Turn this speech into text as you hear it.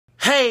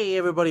Hey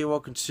everybody,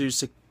 welcome to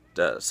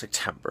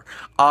September,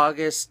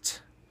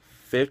 August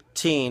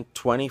 15,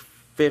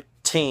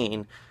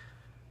 2015,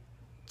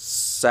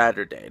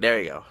 Saturday.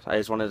 There you go. I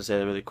just wanted to say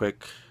that really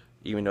quick,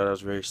 even though that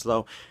was very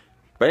slow.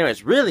 But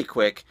anyways, really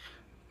quick,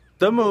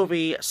 the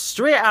movie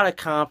Straight Outta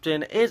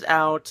Compton is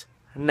out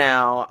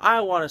now.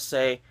 I want to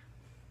say,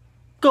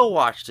 go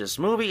watch this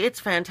movie. It's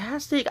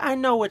fantastic. I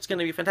know it's going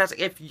to be fantastic.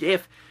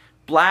 If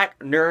Black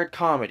Nerd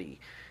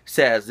Comedy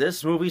says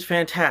this movie's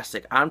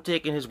fantastic, I'm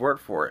taking his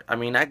word for it. I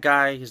mean, that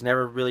guy has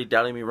never really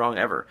doubted me wrong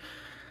ever.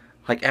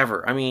 Like,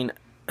 ever. I mean,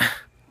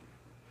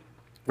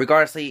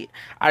 regardlessly,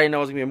 I didn't know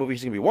it was going to be a movie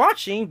he's going to be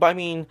watching, but I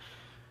mean,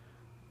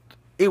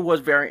 it was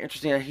very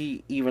interesting that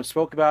he even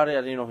spoke about it.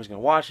 I didn't know if he was going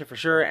to watch it for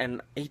sure,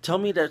 and he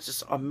told me that it's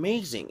just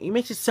amazing. He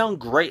makes it sound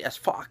great as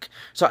fuck.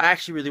 So I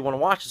actually really want to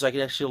watch it so I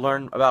can actually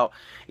learn about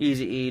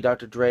Eazy-E,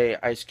 Dr. Dre,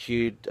 Ice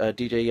Cube,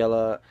 DJ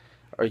Yella,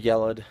 or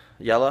Yella,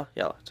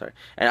 sorry.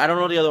 And I don't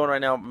know the other one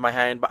right now in my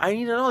hand, but I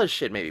need to know this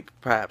shit maybe,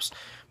 perhaps.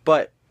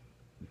 But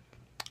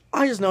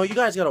I just know you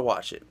guys gotta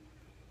watch it.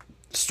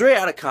 Straight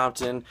Outta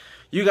Compton,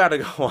 you gotta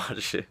go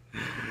watch it.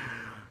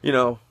 You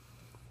know,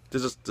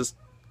 just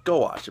go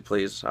watch it,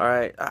 please. All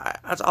right,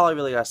 that's all I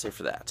really gotta say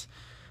for that.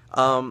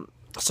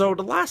 So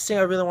the last thing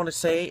I really want to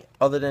say,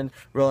 other than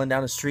rolling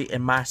down the street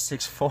in my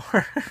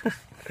 6'4",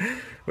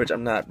 which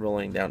I'm not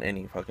rolling down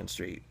any fucking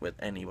street with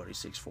anybody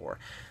 6'4".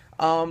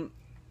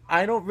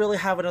 I don't really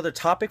have another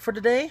topic for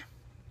today,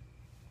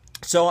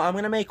 so I'm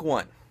gonna make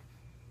one.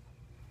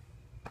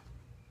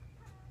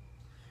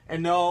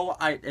 And no,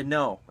 I did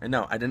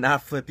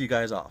not flip you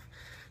guys off.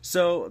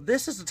 So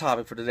this is the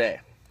topic for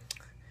today,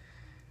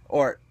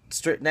 or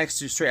next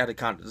to Straight Outta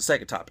Compton, the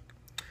second topic.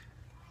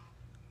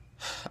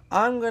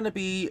 I'm gonna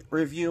be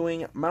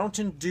reviewing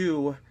Mountain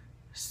Dew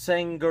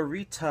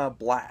Sangrita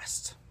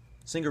Blast.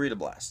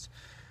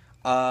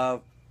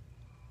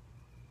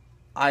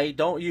 I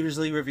don't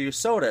usually review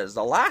sodas.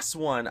 The last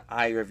one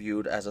I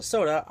reviewed as a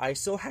soda, I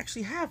still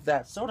actually have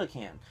that soda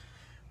can.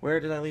 Where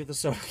did I leave the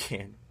soda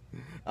can?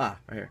 Ah,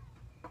 right here.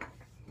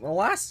 The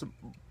last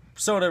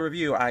soda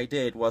review I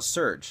did was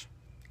Surge.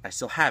 I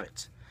still have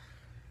it.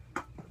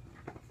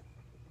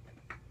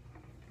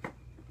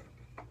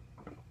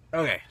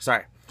 Okay,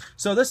 sorry.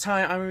 So this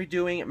time I'm going to be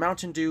doing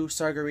Mountain Dew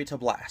Sangrita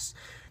Blast.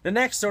 The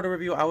next soda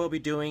review I will be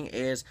doing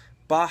is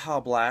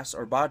BAJA Blast,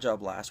 or BAJA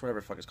Blast,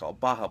 whatever the fuck it's called,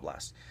 BAJA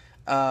Blast.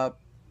 I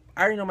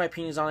already know my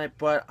opinions on it,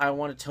 but I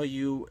want to tell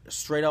you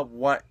straight up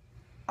what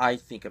I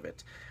think of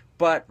it.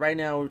 But right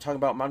now we're talking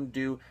about Mountain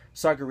Dew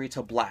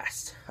Sangrita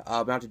Blast.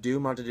 Mountain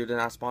Dew did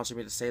not sponsor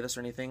me to say this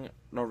or anything.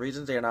 No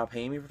reasons. They are not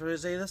paying me to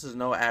say this. There's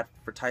no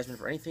advertisement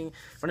for anything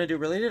Mountain Dew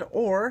related,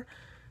 or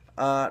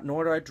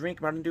nor do I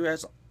drink Mountain Dew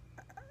as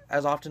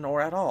often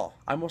or at all.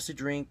 I mostly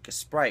drink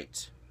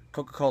Sprite,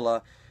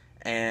 Coca-Cola,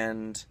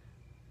 and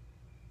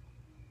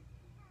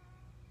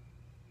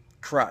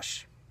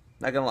Crush.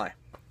 Not gonna lie.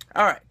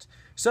 Alright,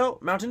 so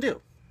Mountain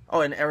Dew. Oh,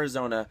 and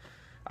Arizona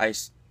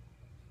iced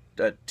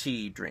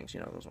tea drinks, you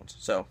know, those ones.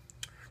 So,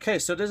 okay,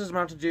 so this is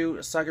Mountain Dew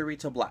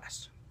Sangrita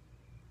Blast.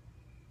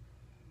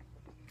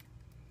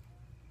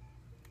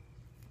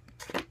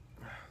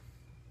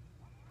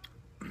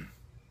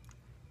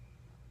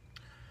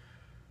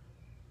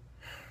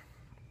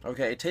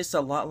 Okay, it tastes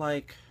a lot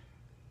like...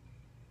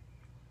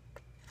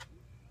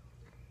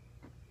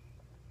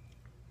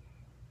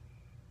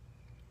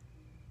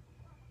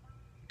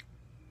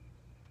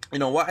 You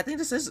know what? I think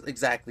this is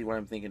exactly what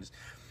I'm thinking.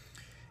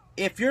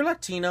 If you're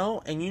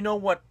Latino and you know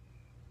what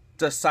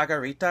the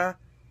Sangrita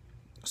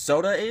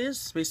soda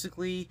is,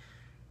 basically,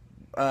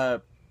 it's I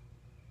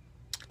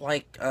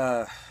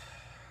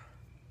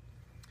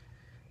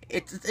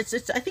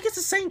think it's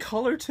the same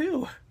color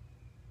too.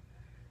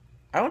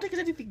 I don't think it's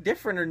anything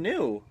different or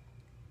new.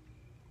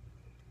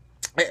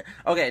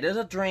 Okay, there's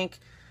a drink.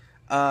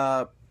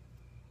 I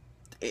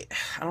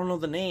don't know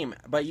the name,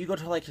 but you go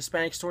to like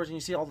Hispanic stores and you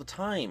see it all the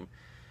time.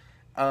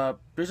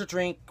 There's a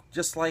drink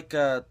just like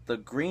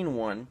the green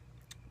one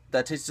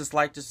that tastes just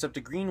like this, except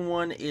the green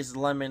one is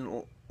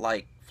lemon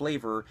like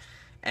flavor,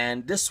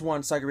 and this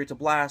one, Sangrita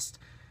Blast,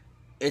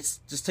 it's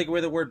just take away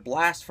the word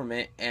blast from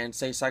it and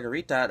say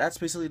Sangrita. That's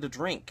basically the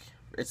drink.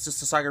 It's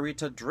just a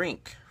Sangrita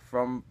drink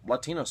from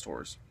Latino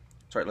stores.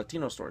 I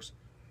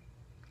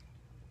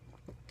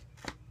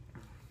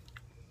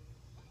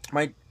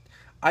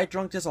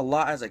drank this a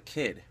lot as a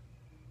kid.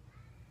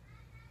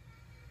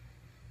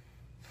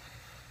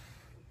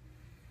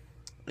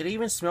 It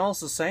even smells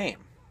the same.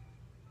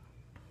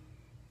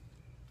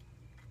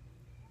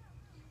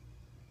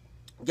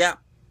 Yeah.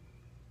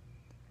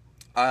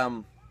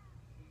 That's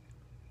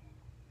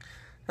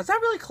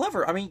not really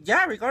clever. I mean,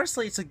 yeah,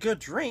 regardlessly, it's a good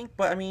drink,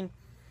 but I mean,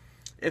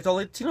 if the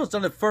Latinos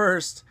done it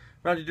first,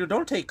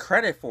 don't take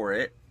credit for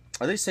it.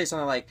 At least say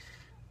something like,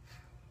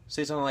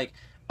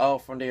 oh,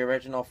 from the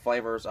original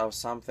flavors of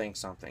something.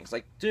 It's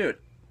like, dude,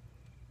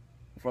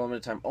 for a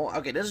limited time. Oh,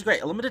 okay, this is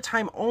great. A limited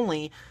time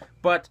only,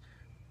 but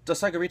the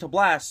Sangrita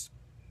Blast,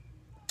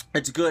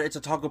 it's good. It's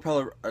a Taco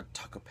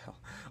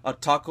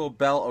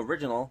Bell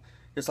original.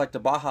 It's like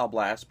the BAJA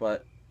Blast,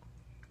 but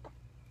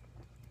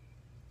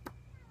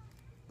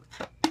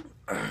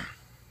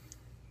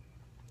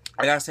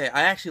I gotta say,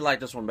 I actually like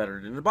this one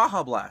better than the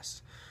Baja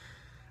Blast.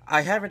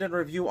 I haven't done a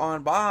review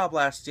on Baja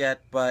Blast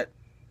yet, but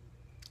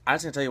I'm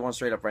just gonna tell you one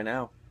straight up right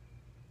now.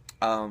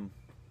 Um,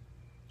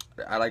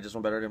 I like this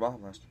one better than Baja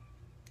Blast.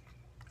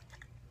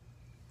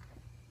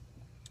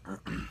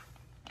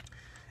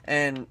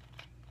 And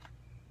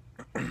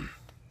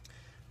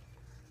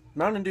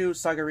Mountain Dew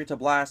Sangrita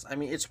Blast, I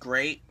mean, it's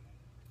great,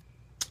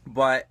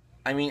 but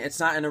I mean, it's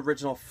not an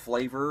original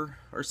flavor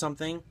or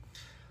something.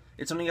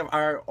 It's something I've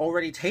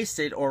already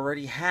tasted,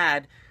 already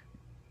had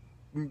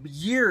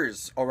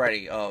years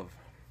already of,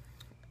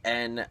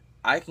 and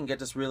I can get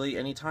this really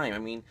anytime. I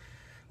mean,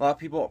 a lot of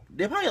people,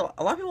 a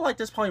lot of people like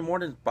this probably more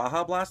than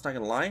Baja Blast. Not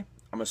gonna lie,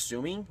 I'm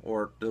assuming,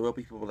 or there will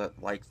be people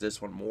that like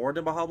this one more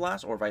than Baja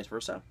Blast, or vice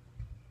versa.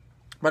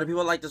 But if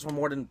people like this one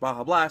more than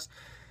Baja Blast,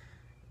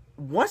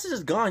 once it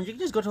is gone, you can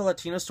just go to a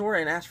Latino store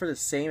and ask for the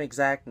same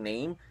exact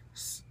name.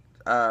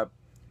 I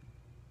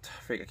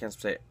can't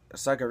say it.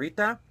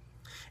 Sangrita,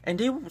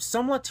 and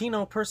some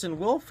Latino person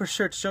will for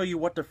sure show you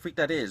what the freak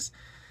that is.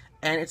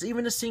 And it's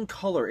even the same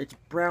color. It's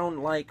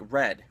brown like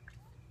red.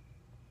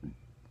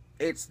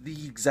 It's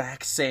the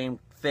exact same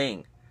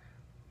thing.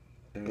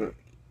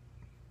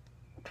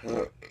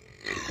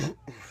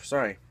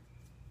 Sorry.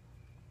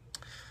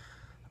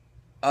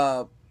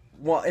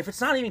 Well, if it's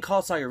not even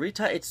called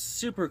Sangrita, it's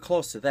super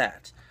close to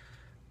that.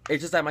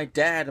 It's just that my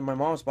dad and my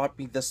mom's bought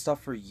me this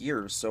stuff for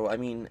years, so I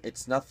mean,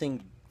 it's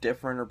nothing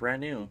different or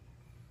brand new.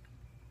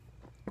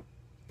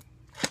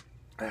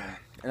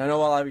 And I know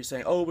a lot of you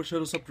saying, "Oh, but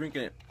should I stop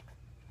drinking it?"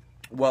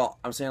 Well,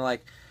 I'm saying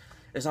like,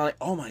 it's not like,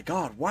 "Oh my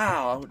god,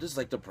 wow, this is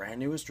like the brand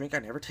newest drink I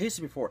never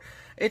tasted before."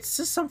 It's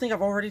just something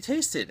I've already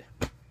tasted.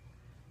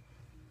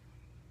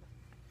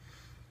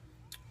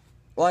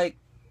 Like,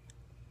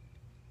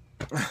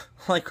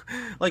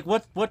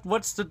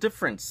 what's the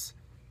difference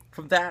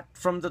from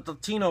the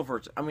Latino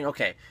version? I mean,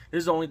 okay, this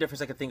is the only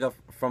difference I can think of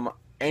from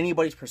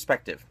anybody's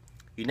perspective.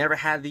 You never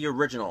had the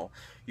original.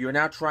 You are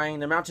now trying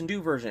the Mountain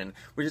Dew version,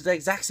 which is the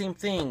exact same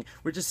thing,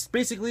 which is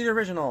basically the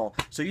original.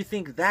 So you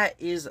think that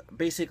is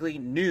basically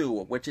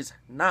new, which is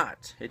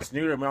not. It's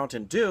new to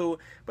Mountain Dew,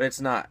 but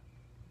it's not.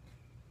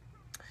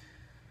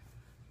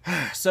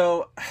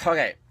 So,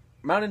 okay,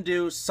 Mountain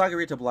Dew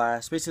Sangrita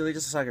Blast, basically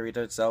just a Sangrita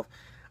itself.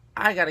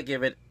 I gotta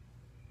give it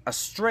a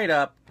straight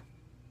up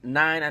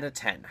 9 out of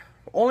 10.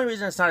 The only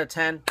reason it's not a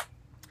 10,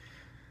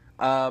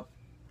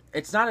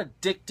 it's not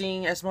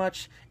addicting as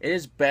much. It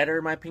is better,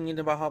 in my opinion,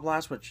 than Baja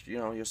Blast, which, you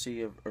know, you'll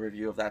see a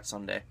review of that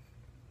someday.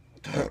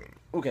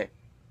 Okay,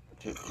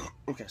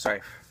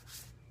 sorry.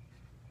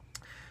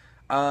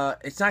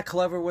 It's not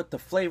clever with the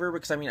flavor,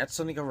 because, I mean, that's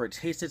something I've already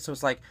tasted, so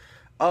it's like,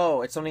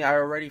 oh, it's something I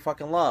already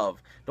fucking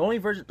love. The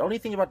only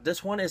thing about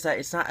this one is that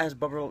it's not as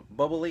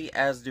bubbly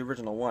as the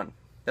original one.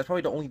 That's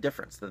probably the only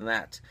difference than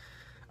that.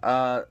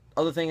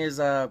 Other thing is,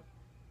 I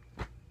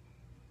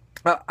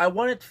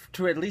wanted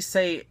to at least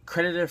say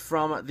credited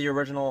from the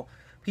original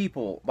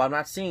people, but I'm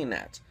not seeing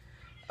that.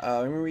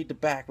 Let me read the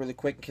back really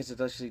quick in case it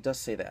actually does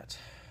say that.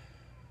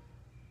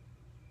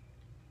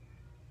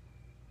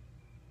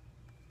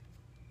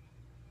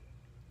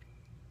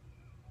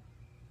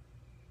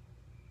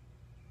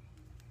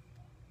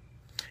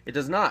 It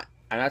does not.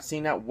 I'm not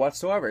seeing that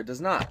whatsoever. It does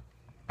not.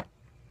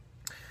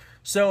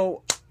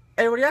 So,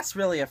 everybody, that's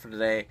really it for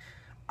today.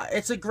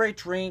 It's a great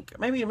drink.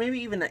 Maybe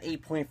even an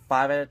 8.5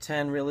 out of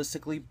 10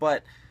 realistically,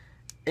 but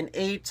an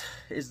 8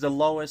 is the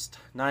lowest,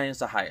 9 is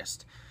the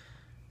highest.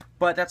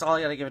 But that's all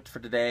I gotta give it for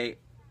today.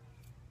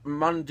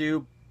 Mountain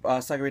Dew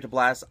Sangrita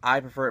Blast, I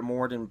prefer it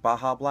more than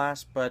Baja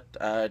Blast, but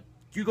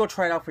you go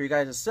try it out for you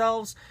guys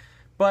yourselves.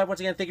 But once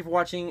again, thank you for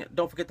watching.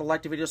 Don't forget to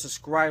like the video,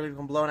 subscribe, leave a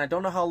comment below. And I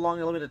don't know how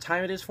long a limited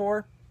time it is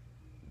for.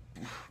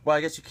 Well,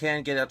 I guess you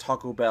can get a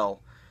Taco Bell,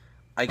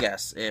 I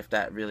guess, if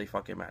that really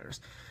fucking matters.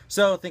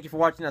 So, thank you for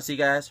watching. I'll see you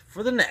guys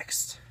for the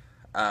next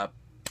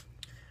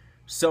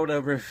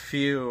soda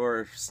review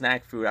or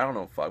snack food. I don't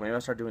know, fuck. Maybe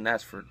I'll start doing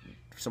that for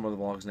some of the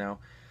vlogs now.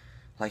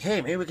 Like,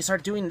 hey, maybe we can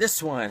start doing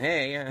this one.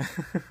 Hey, I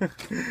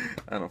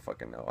don't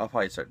fucking know. I'll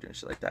probably start doing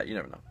shit like that. You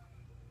never know.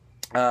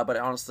 But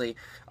honestly,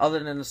 other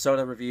than the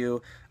soda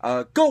review,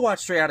 go watch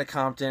Straight Outta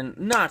Compton.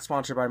 Not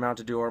sponsored by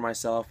Mountain Dew or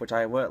myself, which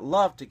I would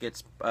love to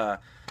get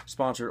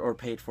sponsored or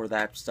paid for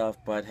that stuff.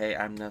 But hey,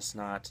 I'm just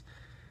not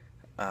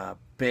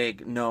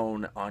big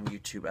known on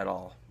YouTube at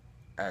all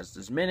as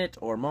this minute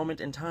or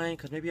moment in time,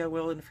 because maybe I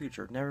will in the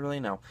future. Never really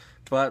know.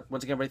 But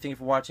once again, everybody, thank you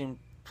for watching.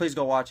 Please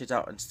go watch it. It's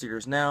out in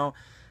theaters now.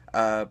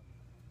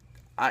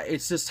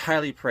 It's just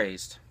highly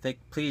praised.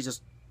 Please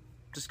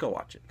just go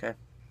watch it, okay?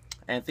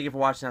 And thank you for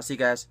watching. I'll see you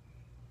guys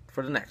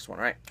for the next one,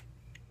 all right?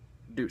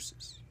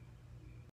 Deuces.